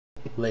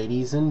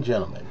Ladies and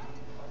gentlemen,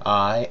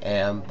 I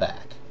am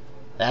back.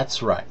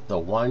 That's right, the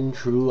one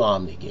true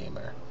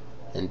OmniGamer.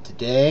 And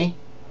today,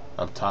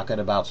 I'm talking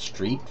about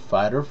Street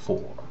Fighter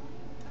 4.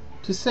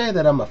 To say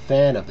that I'm a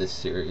fan of this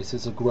series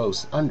is a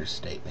gross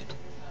understatement.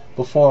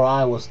 Before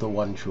I was the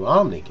one true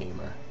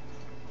OmniGamer,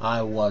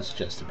 I was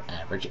just an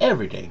average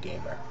everyday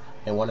gamer.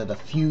 And one of the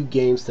few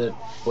games that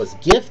was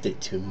gifted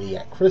to me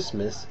at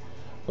Christmas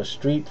was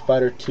Street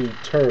Fighter 2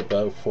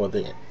 Turbo for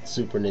the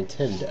Super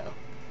Nintendo.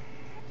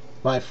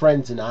 My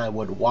friends and I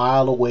would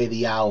while away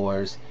the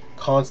hours,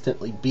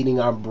 constantly beating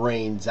our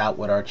brains out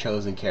with our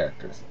chosen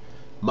characters.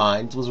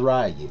 Mine was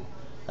Ryu,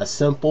 a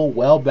simple,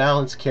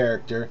 well-balanced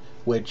character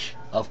which,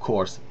 of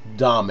course,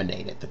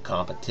 dominated the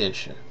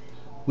competition.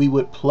 We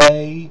would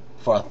play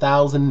for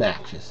 1,000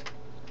 matches,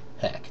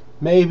 heck,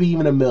 maybe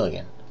even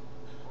 1,000,000,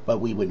 but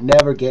we would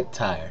never get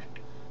tired,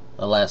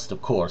 unless,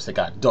 of course, it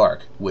got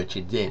dark, which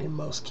it did in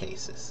most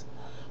cases.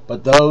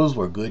 But those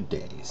were good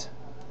days.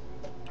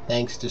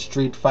 Thanks to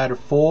Street Fighter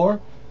 4,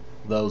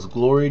 those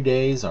glory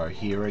days are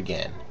here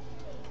again.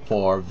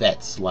 For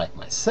vets like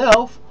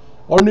myself,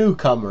 or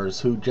newcomers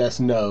who just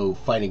know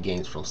fighting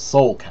games from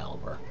Soul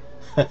Calibur,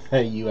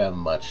 you have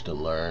much to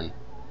learn.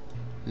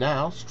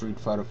 Now, Street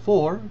Fighter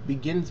 4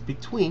 begins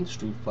between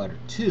Street Fighter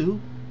 2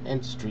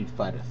 and Street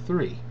Fighter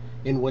 3,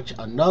 in which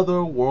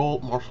another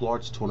World Martial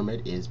Arts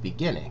tournament is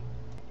beginning.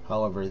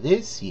 However,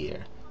 this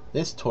year,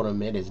 this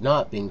tournament is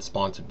not being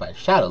sponsored by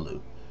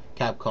Shadowloop,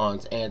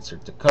 Capcom's answer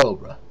to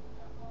Cobra.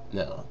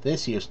 No,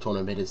 this year's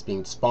tournament is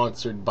being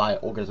sponsored by an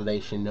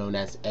organization known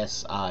as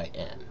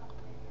SIN.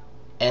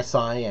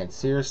 SIN?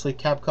 Seriously,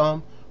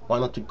 Capcom? Why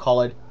don't you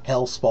call it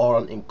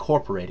Hellspawn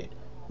Incorporated?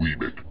 We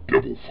make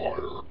devil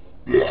fire.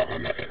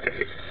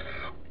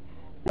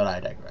 But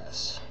I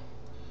digress.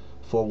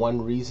 For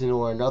one reason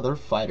or another,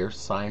 fighters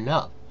sign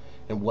up.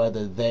 And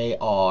whether they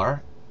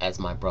are, as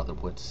my brother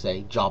would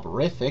say,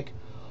 jobberific,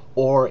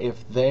 or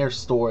if their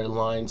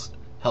storylines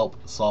help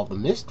solve the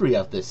mystery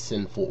of this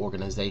sinful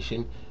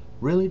organization,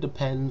 really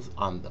depends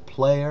on the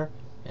player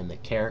and the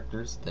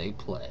characters they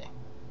play.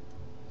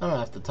 I don't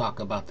have to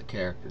talk about the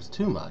characters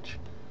too much.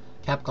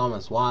 Capcom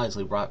has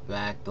wisely brought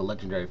back the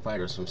legendary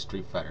fighters from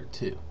Street Fighter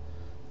 2.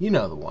 You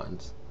know the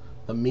ones.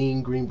 The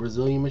mean green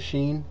Brazilian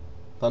machine,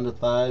 Thunder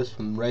Thighs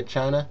from Red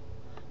China,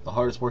 the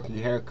hardest working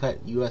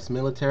haircut US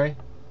military,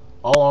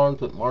 all armed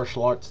with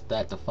martial arts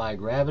that defy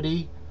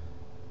gravity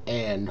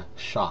and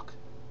shock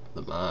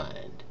the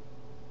mind.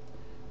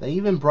 They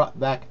even brought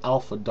back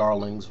alpha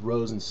darlings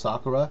Rose and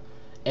Sakura,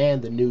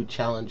 and the new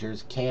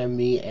challengers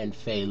Cammy and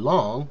Fei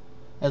Long,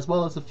 as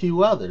well as a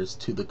few others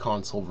to the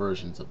console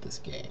versions of this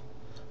game.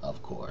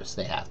 Of course,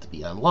 they have to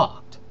be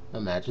unlocked.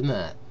 Imagine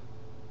that.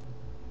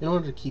 In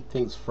order to keep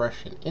things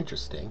fresh and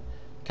interesting,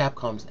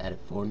 Capcom's added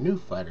 4 new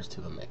fighters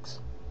to the mix.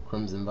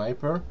 Crimson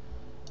Viper,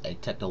 a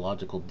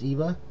technological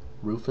diva,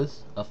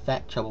 Rufus, a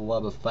fat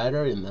Chubbawubba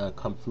fighter in the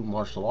Kung Fu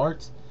martial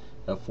arts,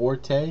 El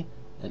Forte,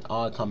 an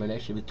odd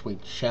combination between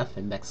chef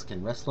and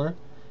Mexican wrestler,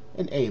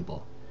 and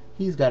Abel.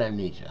 He's got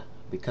amnesia,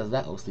 because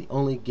that was the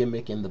only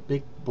gimmick in the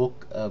big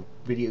book of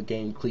video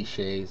game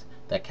cliches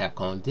that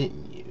Capcom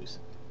didn't use.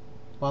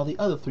 While the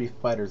other 3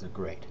 fighters are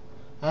great,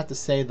 I have to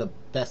say the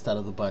best out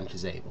of the bunch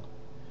is Abel.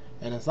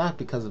 And it's not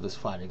because of his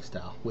fighting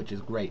style, which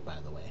is great by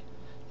the way.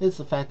 It's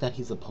the fact that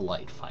he's a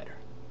polite fighter.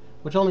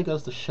 Which only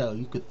goes to show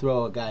you could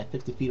throw a guy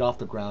 50 feet off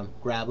the ground,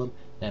 grab him,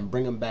 and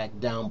bring him back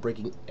down,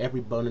 breaking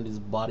every bone in his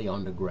body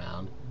on the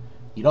ground.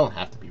 You don't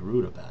have to be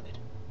rude about it.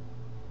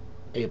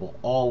 Abel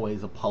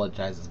always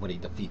apologizes when he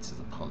defeats his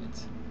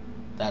opponents.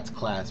 That's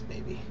class,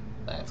 baby.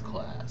 That's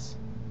class.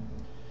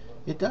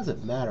 It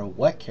doesn't matter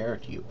what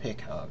character you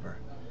pick, however.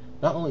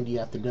 Not only do you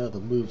have to know the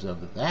moves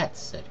of that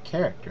said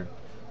character,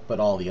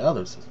 but all the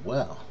others as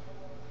well.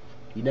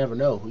 You never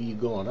know who you're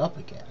going up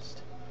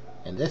against.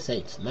 And this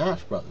ain't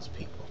Smash Brothers,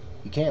 people.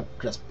 You can't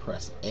just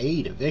press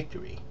A to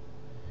victory.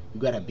 You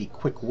gotta be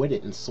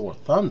quick-witted and sore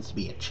thumbs to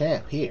be a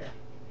champ here.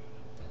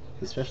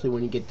 Especially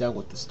when you get done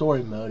with the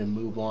story mode and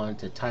move on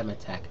to time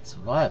attack and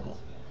survival.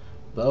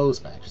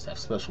 Those matches have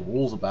special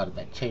rules about it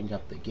that change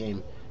up the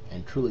game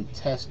and truly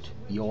test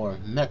your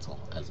mettle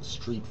as a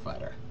Street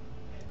Fighter.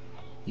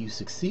 You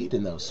succeed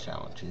in those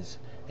challenges,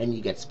 and you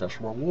get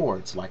special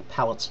rewards like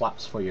palette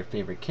swaps for your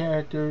favorite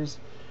characters,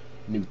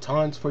 new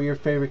taunts for your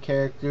favorite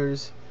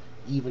characters,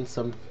 even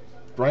some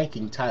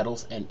ranking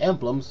titles and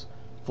emblems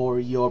for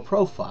your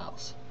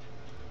profiles.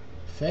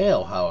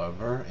 Fail,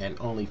 however, and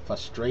only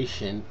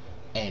frustration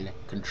and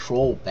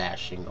control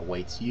bashing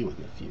awaits you in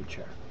the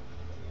future.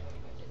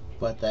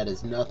 But that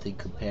is nothing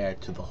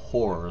compared to the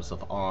horrors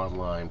of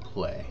online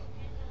play.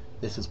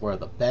 This is where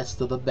the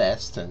best of the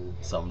best, and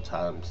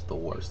sometimes the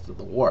worst of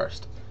the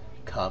worst,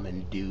 come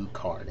and do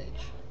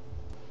carnage.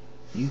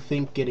 You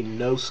think getting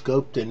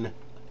no-scoped in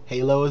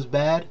Halo is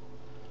bad?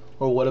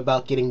 Or what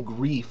about getting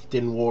griefed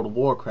in World of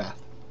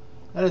Warcraft?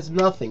 That is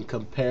nothing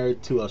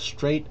compared to a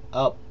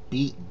straight-up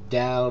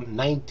beat-down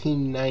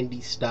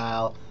 1990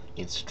 style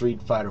in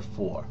Street Fighter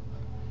 4.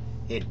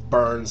 It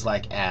burns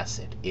like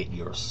acid in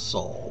your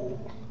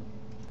soul.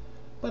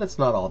 But it's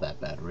not all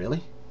that bad,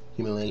 really.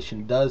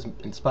 Humiliation does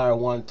inspire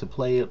one to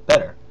play it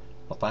better,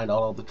 or find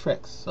all of the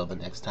tricks, so the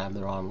next time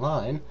they're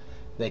online,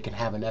 they can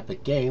have an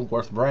epic game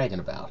worth bragging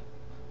about.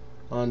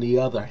 On the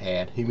other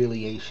hand,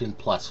 humiliation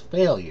plus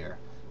failure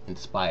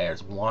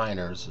inspires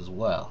whiners as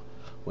well,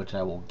 which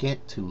I will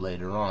get to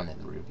later on in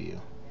the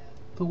review.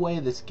 The way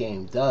this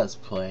game does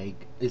play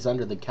is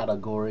under the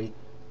category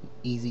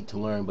easy to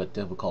learn but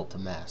difficult to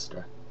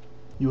master.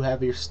 You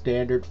have your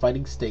standard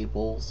fighting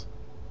staples,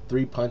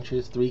 3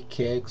 punches, 3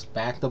 kicks,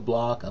 back to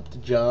block, up to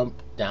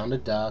jump, down to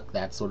duck,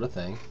 that sort of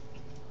thing.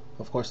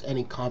 Of course,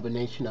 any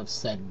combination of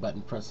said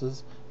button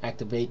presses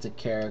activates a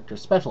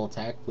character's special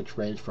attack, which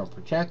range from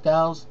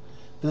projectiles,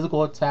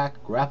 physical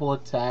attack, grapple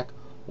attack,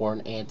 or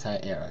an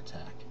anti-air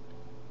attack.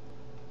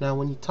 Now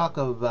when you talk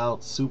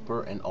about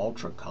super and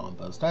ultra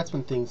combos, that's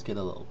when things get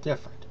a little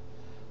different,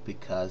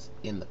 because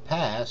in the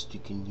past you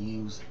can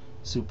use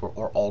super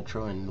or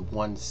ultra in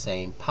one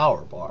same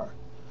power bar,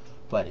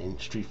 but in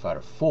Street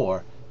Fighter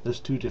 4 there's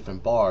 2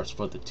 different bars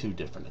for the 2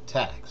 different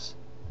attacks.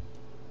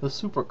 The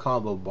super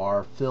combo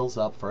bar fills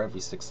up for every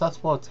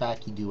successful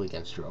attack you do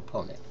against your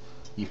opponent.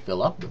 You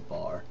fill up the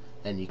bar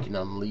and you can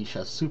unleash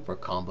a super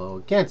combo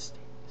against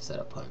said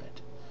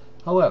opponent.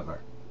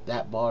 However,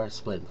 that bar is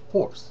split in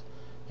fourths,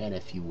 and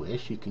if you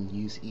wish you can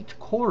use each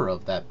quarter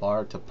of that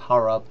bar to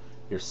power up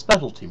your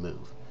specialty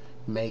move,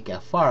 make a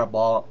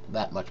fireball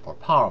that much more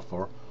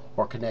powerful,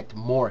 or connect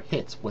more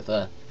hits with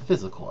a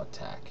physical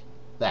attack,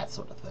 that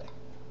sort of thing.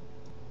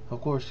 Of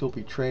course, you'll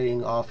be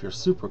trading off your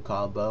super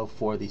combo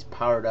for these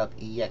powered up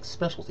EX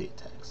specialty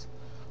attacks,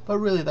 but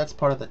really that's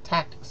part of the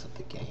tactics of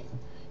the game.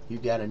 You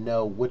gotta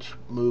know which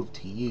move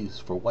to use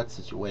for what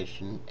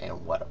situation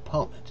and what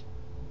opponent.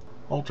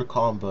 Ultra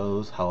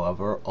combos,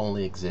 however,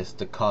 only exist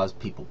to cause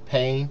people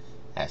pain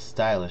as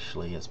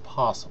stylishly as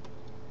possible.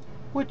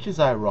 Which is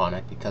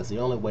ironic because the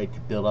only way to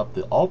build up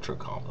the ultra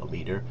combo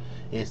meter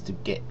is to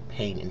get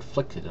pain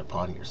inflicted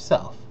upon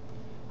yourself.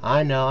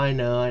 I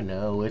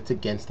know, it's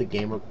against the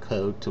gamer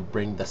code to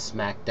bring the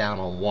smack down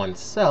on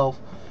oneself,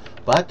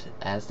 but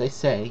as they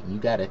say, you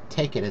gotta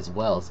take it as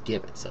well as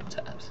give it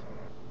sometimes.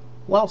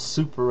 While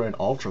super and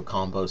ultra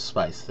combos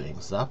spice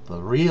things up,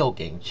 the real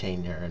game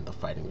changer in the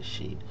fighting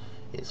machine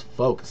is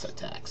focus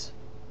attacks.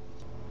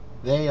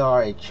 They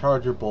are a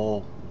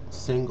chargeable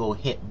single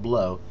hit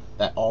blow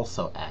that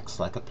also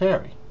acts like a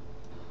parry.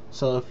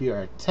 So if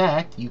you're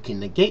attacked, you can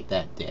negate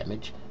that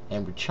damage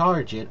and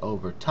recharge it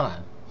over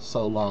time,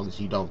 so long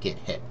as you don't get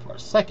hit for a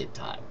second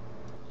time.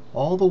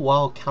 All the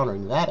while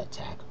countering that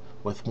attack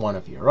with one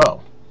of your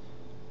own.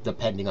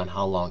 Depending on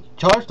how long you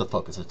charge the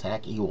focus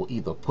attack, you will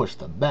either push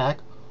them back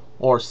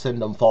or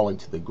send them falling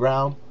to the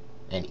ground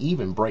and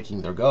even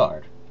breaking their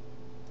guard.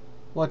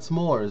 What's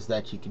more is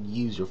that you can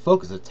use your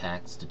focus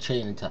attacks to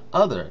chain into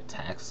other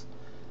attacks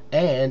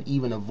and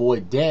even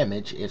avoid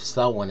damage if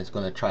someone is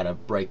going to try to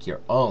break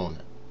your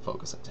own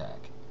focus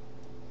attack.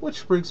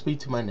 Which brings me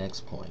to my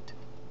next point.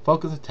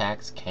 Focus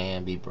attacks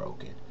can be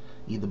broken,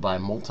 either by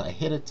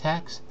multi-hit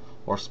attacks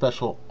or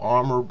special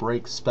armor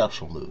break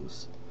special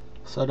moves.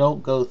 So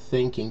don't go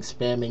thinking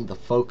spamming the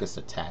focus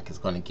attack is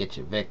going to get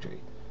you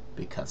victory,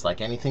 because like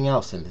anything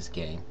else in this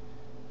game,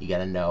 you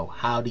gotta know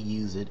how to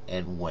use it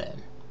and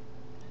when.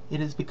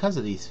 It is because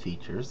of these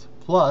features,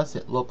 plus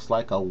it looks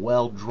like a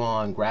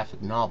well-drawn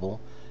graphic novel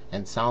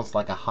and sounds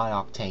like a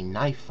high-octane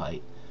knife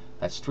fight,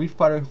 that Street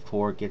Fighter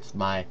 4 gets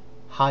my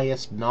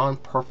highest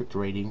non-perfect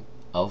rating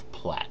of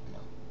Platinum.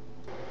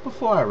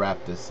 Before I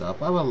wrap this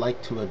up, I would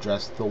like to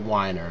address the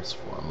whiners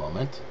for a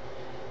moment.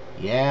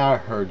 Yeah, I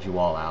heard you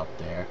all out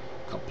there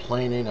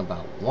complaining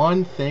about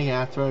one thing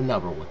after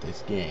another with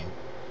this game.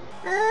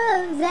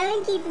 Oh,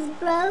 Zangief is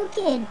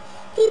broken.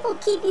 People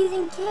keep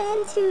using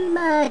Ken too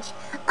much.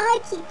 I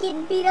keep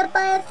getting beat up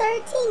by a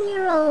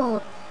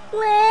 13-year-old.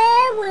 Wah.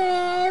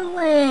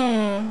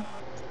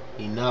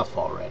 Enough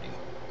already.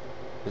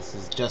 This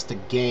is just a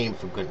game,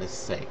 for goodness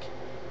sake.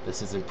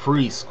 This isn't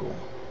preschool.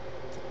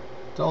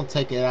 Don't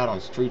take it out on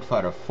Street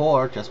Fighter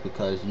 4 just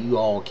because you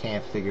all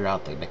can't figure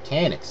out the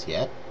mechanics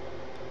yet.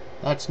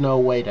 That's no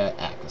way to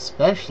act,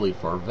 especially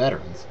for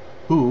veterans,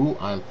 who,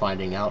 I'm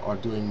finding out, are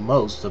doing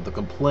most of the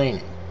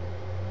complaining.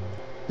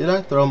 Did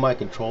I throw my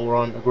controller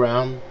on the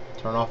ground,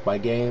 turn off my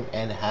game,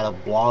 and had a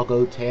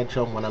bloggo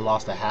tantrum when I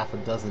lost a half a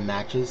dozen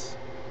matches?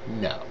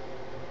 No.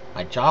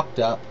 I chalked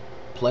up,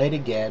 played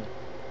again,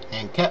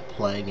 and kept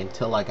playing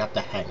until I got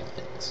the hang of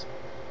things.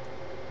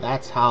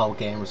 That's how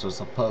gamers are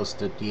supposed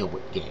to deal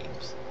with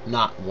games,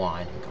 not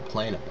whine and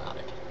complain about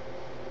it.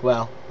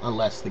 Well,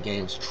 unless the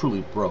game's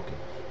truly broken,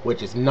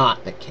 which is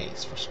not the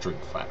case for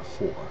Street Fighter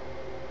 4.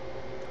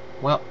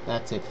 Well,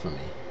 that's it for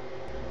me.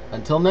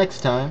 Until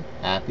next time,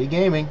 happy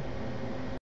gaming!